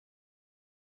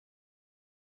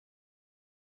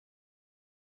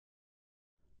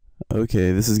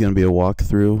Okay, this is going to be a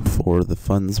walkthrough for the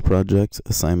funds project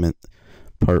assignment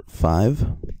part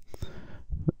 5.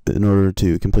 In order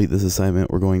to complete this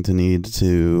assignment, we're going to need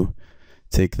to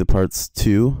take the parts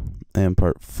 2 and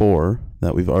part 4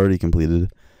 that we've already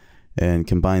completed and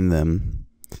combine them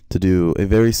to do a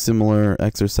very similar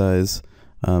exercise,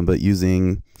 but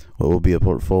using what will be a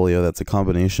portfolio that's a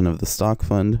combination of the stock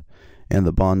fund and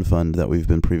the bond fund that we've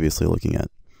been previously looking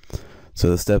at. So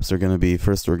the steps are going to be,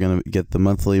 first we're going to get the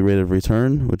monthly rate of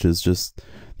return, which is just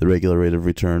the regular rate of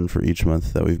return for each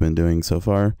month that we've been doing so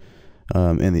far,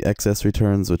 and the excess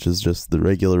returns, which is just the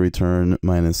regular return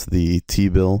minus the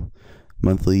T-bill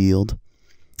monthly yield.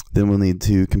 Then we'll need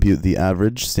to compute the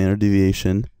average, standard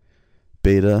deviation,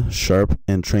 beta, Sharpe,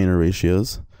 and Treynor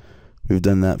ratios. We've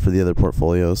done that for the other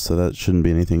portfolios, so that shouldn't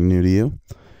be anything new to you.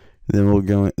 Then we're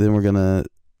going to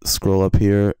scroll up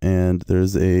here, and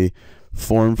there's a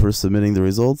form for submitting the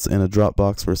results and a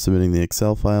Dropbox for submitting the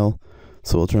Excel file.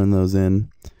 So we'll turn those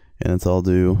in, and it's all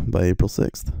due by April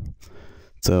 6th.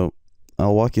 So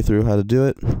I'll walk you through how to do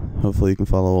it. Hopefully you can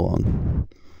follow along.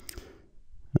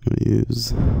 I'm going to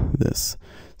use this.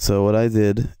 So what I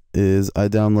did is I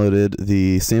downloaded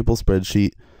the sample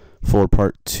spreadsheet for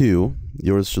part 2.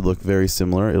 Yours should look very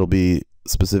similar. It'll be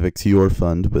specific to your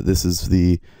fund, but this is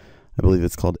the, I believe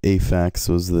it's called AFAX,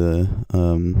 was the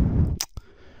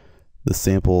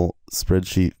sample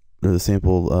spreadsheet, or the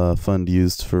sample fund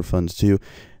used for fund 2.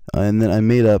 And then I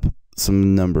made up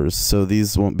some numbers, so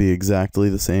these won't be exactly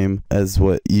the same as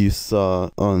what you saw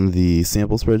on the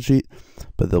sample spreadsheet,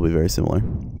 but they'll be very similar.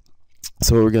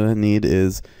 So what we're going to need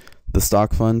is the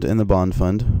stock fund and the bond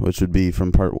fund, which would be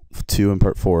from part 2 and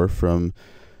part 4 from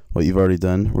what you've already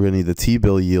done. We're going to need the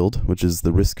T-bill yield, which is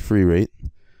the risk-free rate.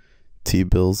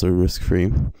 T-bills are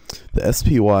risk-free. The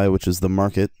SPY, which is the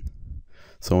market.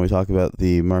 So when we talk about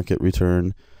the market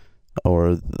return,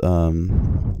 or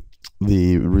when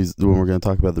we're going to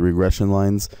talk about the regression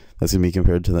lines, that's going to be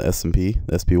compared to the S&P,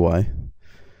 the SPY.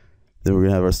 Then we're going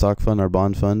to have our stock fund, our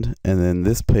bond fund, and then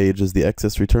this page is the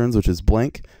excess returns, which is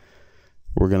blank.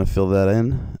 We're going to fill that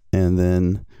in, and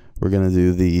then we're going to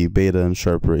do the beta and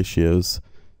Sharpe ratios.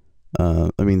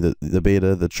 The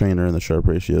beta, the Treynor, and the Sharpe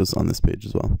ratios on this page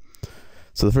as well.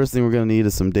 So the first thing we're going to need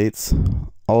is some dates.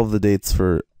 All of the dates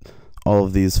for all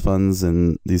of these funds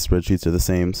and these spreadsheets are the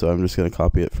same, so I'm just going to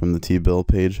copy it from the T-bill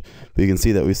page. But you can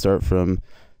see that we start from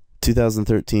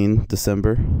 2013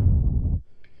 December.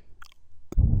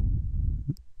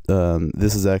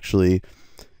 This is actually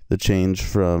the change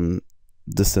from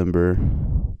December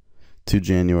to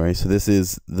January. So this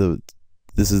is the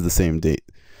same date.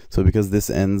 So because this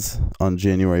ends on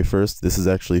January 1st, this is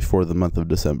actually for the month of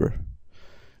December.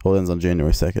 Well, it ends on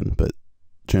January 2nd, but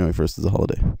January 1st is a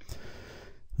holiday.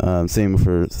 Same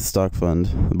for the stock fund,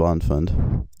 the bond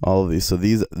fund, all of these. So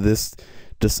this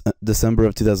December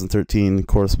of 2013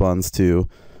 corresponds to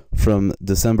from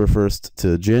December 1st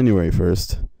to January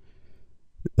 1st.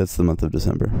 That's the month of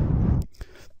December.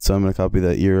 So I'm going to copy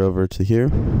that year over to here,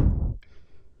 and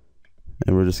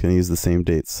we're just going to use the same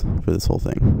dates for this whole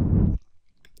thing.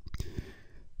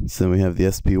 So then we have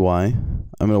the SPY. I'm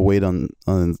going to wait on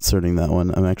inserting that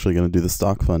one. I'm actually going to do the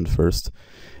stock fund first.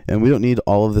 And we don't need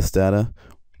all of this data.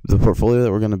 The portfolio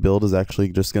that we're going to build is actually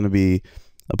just going to be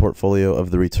a portfolio of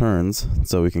the returns,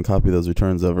 so we can copy those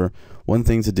returns over. One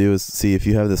thing to do is see if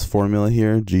you have this formula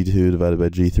here, G2 divided by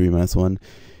G3 minus 1.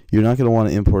 You're not going to want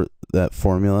to import that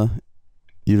formula.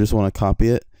 You just want to copy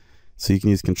it, so you can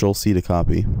use Control-C to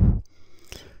copy.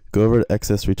 Go over to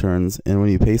excess returns, and when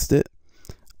you paste it,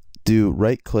 do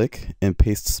right-click and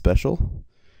paste special,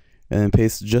 and then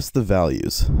paste just the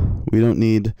values. We don't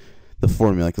need the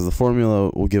formula, because the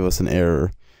formula will give us an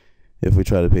error if we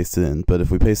try to paste it in. But if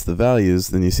we paste the values,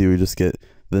 then you see we just get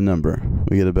the number.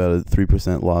 We get about a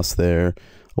 3% loss there,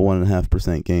 a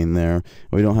 1.5% gain there.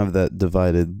 We don't have that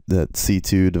divided, that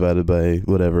C2 divided by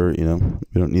whatever, we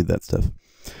don't need that stuff.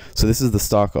 So this is the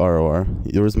stock ROR.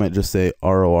 Yours might just say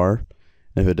ROR.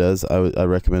 If it does, I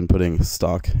recommend putting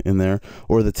stock in there,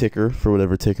 or the ticker for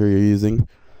whatever ticker you're using.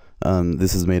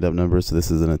 This is made up numbers, so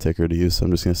this isn't a ticker to use, so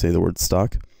I'm just going to say the word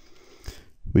stock.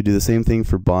 We do the same thing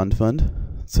for bond fund.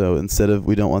 So instead of,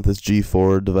 we don't want this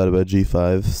G4 divided by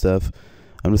G5 stuff,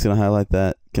 I'm just going to highlight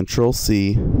that,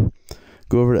 Control-C,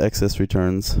 go over to excess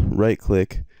returns,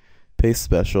 right-click, paste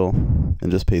special,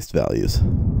 and just paste values.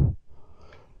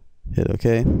 Hit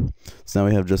OK. So now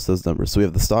we have just those numbers. So we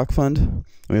have the stock fund, and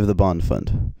we have the bond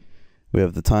fund. We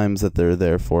have the times that they're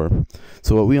there for.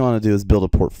 So what we want to do is build a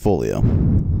portfolio.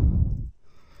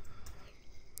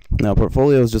 Now,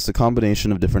 portfolio is just a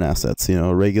combination of different assets.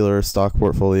 A regular stock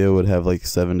portfolio would have like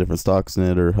 7 different stocks in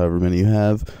it, or however many you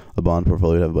have. A bond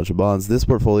portfolio would have a bunch of bonds. This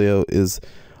portfolio is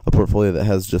a portfolio that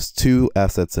has just two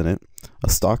assets in it, a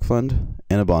stock fund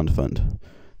and a bond fund.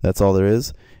 That's all there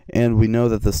is. And we know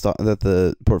that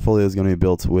the portfolio is going to be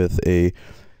built with a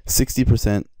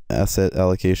 60% asset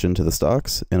allocation to the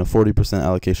stocks and a 40%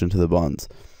 allocation to the bonds.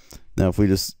 Now, if we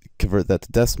just convert that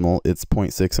to decimal, it's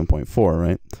 0.6 and 0.4,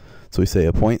 right? So we say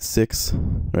a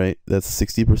 0.6, right? That's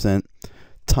 60%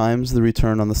 times the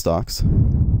return on the stocks.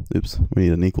 Oops, we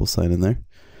need an equal sign in there.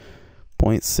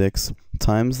 0.6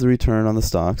 times the return on the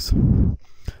stocks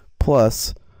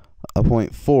plus a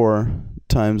 0.4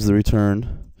 times the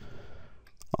return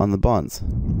on the bonds.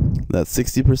 That's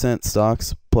 60%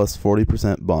 stocks plus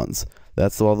 40% bonds.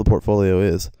 That's all the portfolio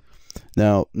is.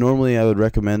 Now, normally I would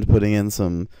recommend putting in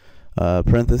some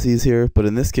parentheses here, but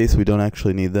in this case we don't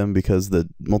actually need them because the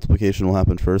multiplication will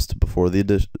happen first before the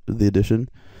addition.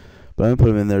 But I'm going to put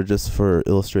them in there just for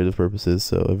illustrative purposes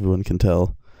so everyone can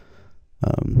tell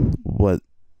what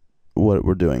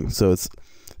we're doing. So this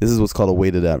is what's called a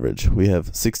weighted average. We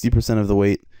have 60% of the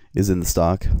weight is in the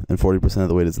stock and 40% of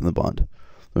the weight is in the bond.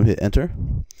 I'm going to hit enter,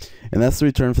 and that's the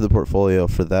return for the portfolio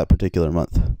for that particular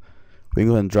month. We can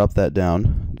go ahead and drop that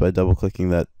down by double clicking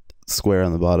that square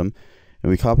on the bottom, and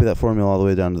we copy that formula all the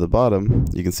way down to the bottom.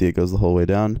 You can see it goes the whole way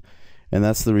down, and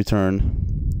that's the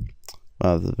return.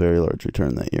 Wow, that's a very large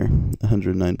return that year,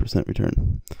 109%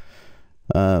 return.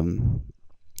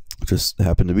 Just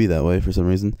happened to be that way for some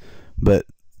reason, but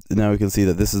now we can see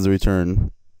that this is the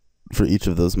return for each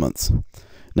of those months.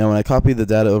 Now, when I copied the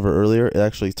data over earlier, it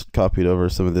actually copied over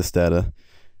some of this data,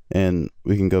 and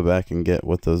we can go back and get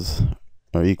what those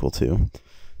are equal to.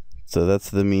 So that's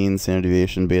the mean, standard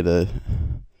deviation, beta,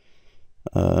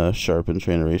 Sharpe, and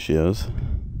Treynor ratios.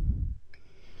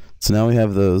 So now we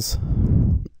have those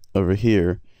over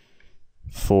here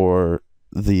for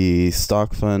the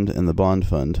stock fund and the bond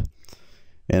fund.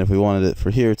 And if we wanted it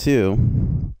for here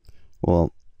too,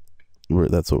 well,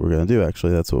 that's what we're going to do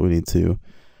actually. That's what we need to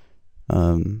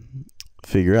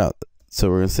figure out. So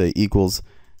we're going to say equals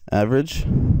average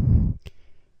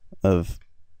of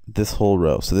this whole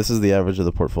row. So this is the average of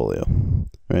the portfolio,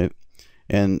 right?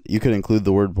 And you could include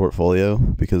the word portfolio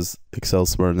because Excel's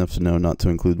smart enough to know not to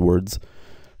include words.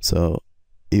 So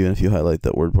even if you highlight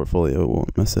that word portfolio, it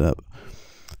won't mess it up.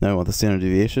 Now I want the standard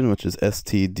deviation, which is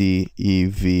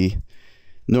STDEV.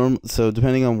 So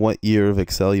depending on what year of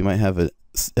Excel, you might have a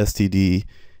STDEV.S.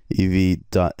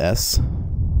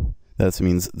 That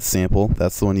means sample.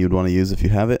 That's the one you would want to use if you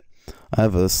have it. I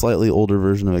have a slightly older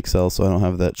version of Excel, so I don't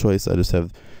have that choice. I just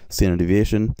have standard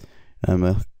deviation. I'm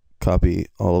going to copy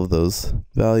all of those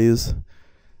values.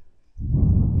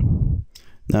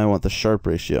 Now I want the Sharpe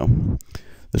ratio.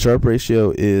 The Sharpe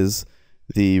ratio is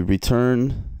the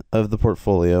return of the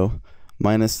portfolio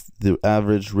minus the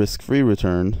average risk-free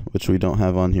return, which we don't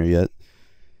have on here yet,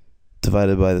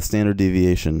 divided by the standard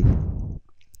deviation.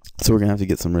 So we're going to have to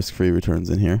get some risk-free returns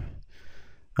in here.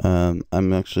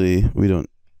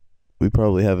 We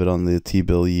probably have it on the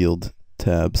T-bill yield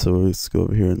tab, so let's go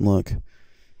over here and look.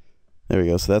 There we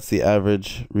go. So that's the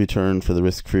average return for the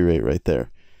risk-free rate right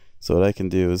there. So what I can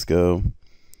do is go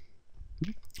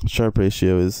Sharpe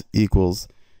ratio is equals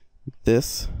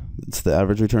this. It's the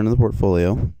average return of the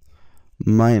portfolio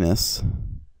minus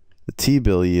the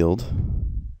T-bill yield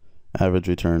average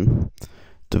return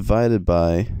divided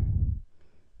by,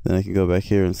 then I can go back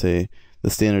here and say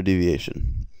the standard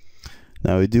deviation.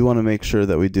 Now we do want to make sure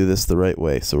that we do this the right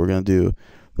way. So we're going to do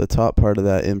the top part of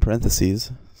that in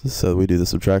parentheses. So we do the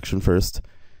subtraction first,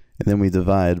 and then we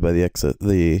divide by the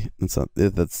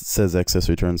that says excess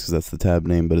returns because that's the tab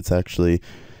name, but it's actually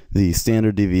the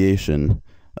standard deviation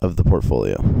of the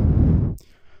portfolio.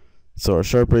 So our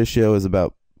Sharpe ratio is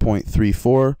about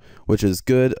 0.34, which is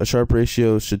good. A Sharpe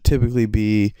ratio should typically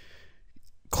be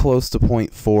close to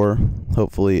 0.4,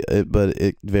 hopefully, but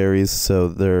it varies. So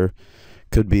there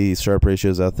could be Sharpe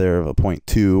ratios out there of a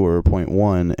 0.2 or a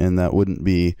 0.1, and that wouldn't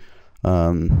be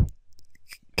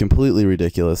completely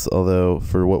ridiculous. Although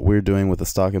for what we're doing with the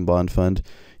stock and bond fund,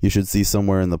 you should see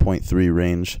somewhere in the 0.3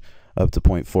 range. Up to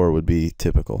 0.4 would be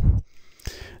typical.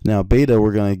 Now beta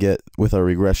we're going to get with our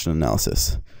regression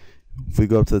analysis. If we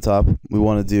go up to the top, we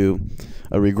want to do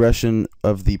a regression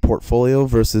of the portfolio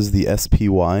versus the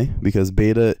SPY, because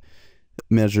beta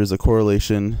measures a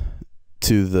correlation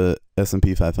to the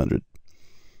S&P 500.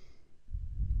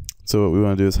 So what we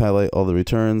want to do is highlight all the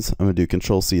returns. I'm going to do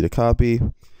Control C to copy.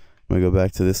 I'm going to go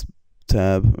back to this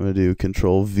tab. I'm going to do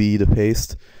Control V to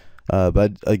paste.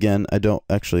 But again, I'm not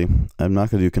going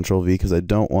to do Control V because I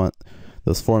don't want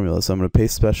those formulas. So I'm going to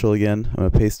paste special again. I'm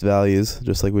going to paste values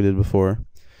just like we did before.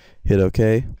 Hit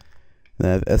OK. Then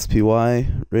I have SPY,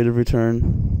 rate of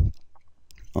return,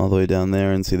 all the way down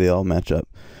there, and see they all match up.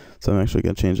 So I'm actually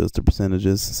going to change those to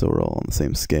percentages so we're all on the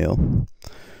same scale.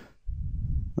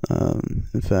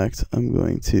 In fact, I'm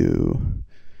going to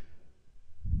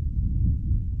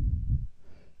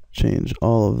change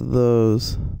all of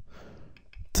those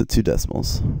to 2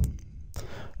 decimals.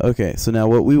 Okay, so now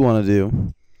what we want to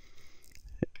do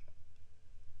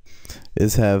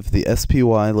is have the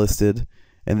SPY listed,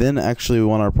 and then actually we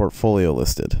want our portfolio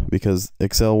listed because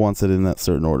Excel wants it in that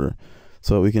certain order.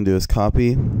 So what we can do is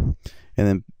copy and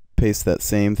then paste that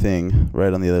same thing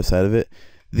right on the other side of it.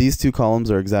 These 2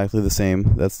 columns are exactly the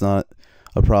same. That's not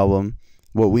a problem.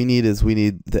 What we need is we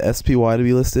need the SPY to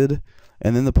be listed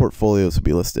and then the portfolios to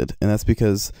be listed. And that's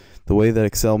because the way that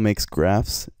Excel makes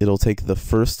graphs, it'll take the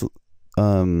first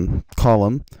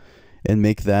column and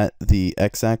make that the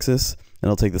x-axis, and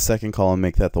it'll take the second column and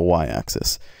make that the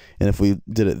y-axis. And if we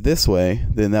did it this way,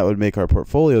 then that would make our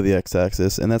portfolio the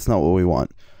x-axis, and that's not what we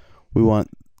want. We want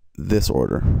this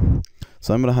order.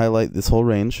 So I'm going to highlight this whole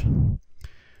range. I'm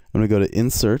going to go to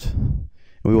Insert, and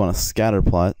we want a scatter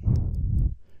plot,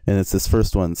 and it's this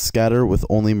first one, scatter with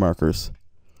only markers.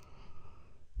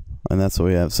 And that's what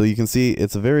we have. So you can see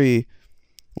it's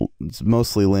it's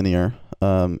mostly linear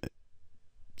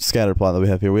scatter plot that we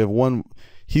have here. We have one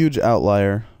huge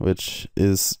outlier, which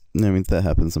is, I mean, that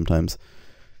happens sometimes.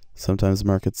 Sometimes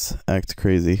markets act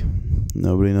crazy.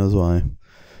 Nobody knows why.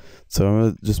 So I'm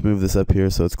going to just move this up here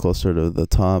so it's closer to the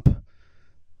top.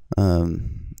 That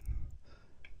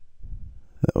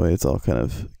way it's all kind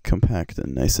of compact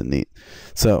and nice and neat.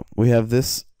 So we have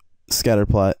this scatter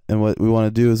plot, and what we want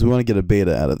to do is we want to get a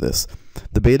beta out of this.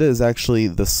 The beta is actually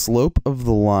the slope of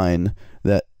the line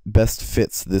that best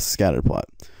fits this scatter plot.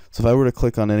 So if I were to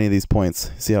click on any of these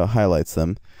points, see how it highlights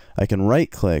them, I can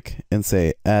right click and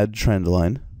say add trend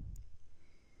line.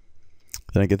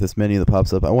 Then I get this menu that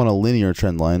pops up. I want a linear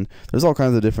trend line. There's all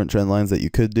kinds of different trend lines that you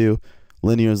could do.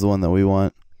 Linear is the one that we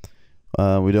want.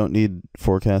 We don't need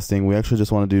forecasting. We actually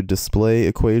just want to do display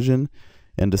equation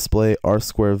and display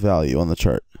R-square value on the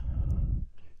chart.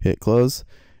 Hit close,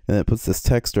 and it puts this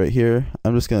text right here.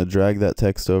 I'm just going to drag that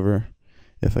text over,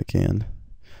 if I can.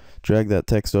 Drag that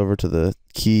text over to the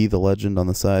key, the legend on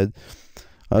the side.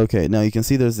 Okay, now you can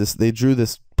see there's this, they drew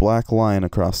this black line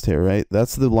across here, right?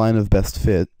 That's the line of best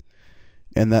fit.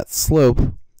 And that slope,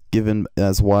 given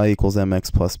as y equals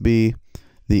mx plus b,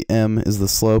 the m is the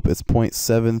slope, it's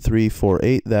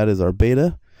 0.7348, that is our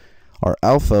beta. Our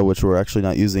alpha, which we're actually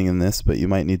not using in this, but you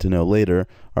might need to know later,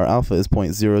 our alpha is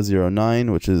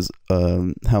 0.009, which is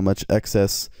how much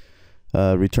excess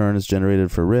return is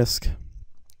generated for risk.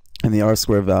 And the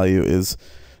R-square value is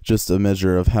just a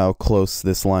measure of how close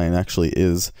this line actually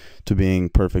is to being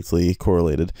perfectly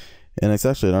correlated. And it's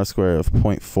actually an R-square of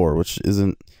 0.4, which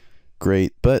isn't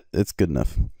great, but it's good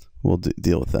enough. We'll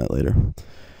deal with that later.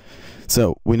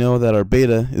 So we know that our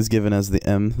beta is given as the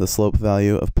m, the slope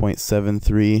value of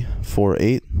 0.7348. So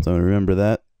I'm going to remember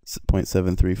that,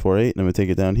 0.7348. And I'm going to take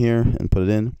it down here and put it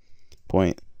in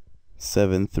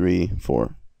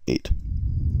 0.7348.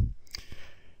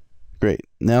 Great.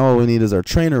 Now all we need is our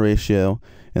Treynor ratio.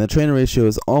 And the Treynor ratio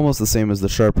is almost the same as the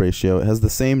Sharpe ratio. It has the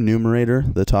same numerator,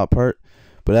 the top part,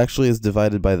 but actually is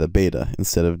divided by the beta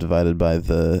instead of divided by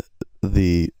the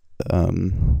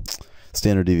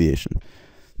standard deviation.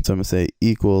 So I'm going to say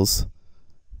equals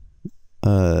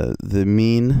the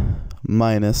mean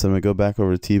minus, I'm going to go back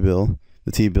over to T-bill,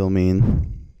 the T-bill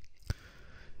mean.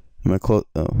 I'm going to close,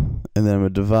 and then I'm going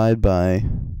to divide by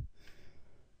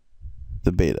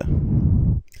the beta.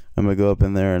 I'm going to go up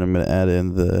in there and I'm going to add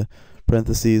in the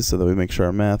parentheses so that we make sure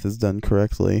our math is done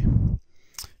correctly.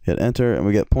 Hit enter and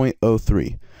we get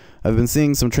 0.03. I've been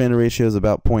seeing some Treynor ratios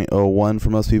about 0.01 for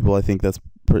most people. I think that's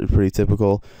pretty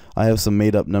typical. I have some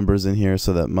made up numbers in here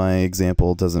so that my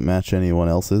example doesn't match anyone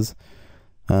else's.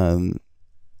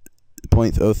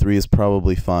 0.03 is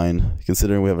probably fine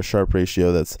considering we have a Sharpe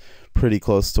ratio that's pretty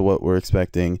close to what we're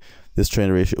expecting. This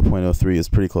Treynor ratio of 0.03 is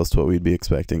pretty close to what we'd be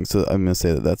expecting, so I'm going to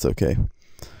say that that's okay.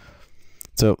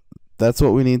 So that's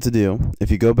what we need to do.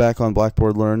 If you go back on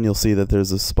Blackboard Learn, you'll see that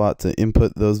there's a spot to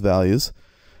input those values.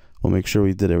 We'll make sure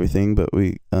we did everything, but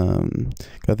we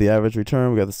got the average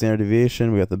return, we got the standard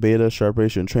deviation, we got the beta, Sharpe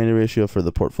ratio, and Treynor ratio for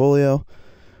the portfolio.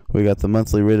 We got the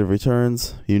monthly rate of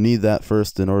returns. You need that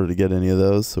first in order to get any of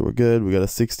those, so we're good. We got a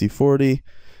 60-40,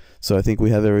 so I think we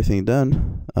have everything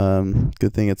done.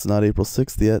 Good thing it's not April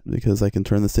 6th yet, because I can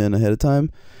turn this in ahead of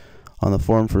time on the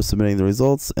form for submitting the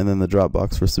results, and then the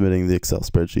Dropbox for submitting the Excel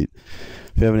spreadsheet.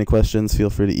 If you have any questions,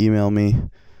 feel free to email me.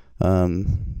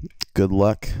 Good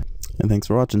luck, and thanks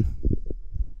for watching.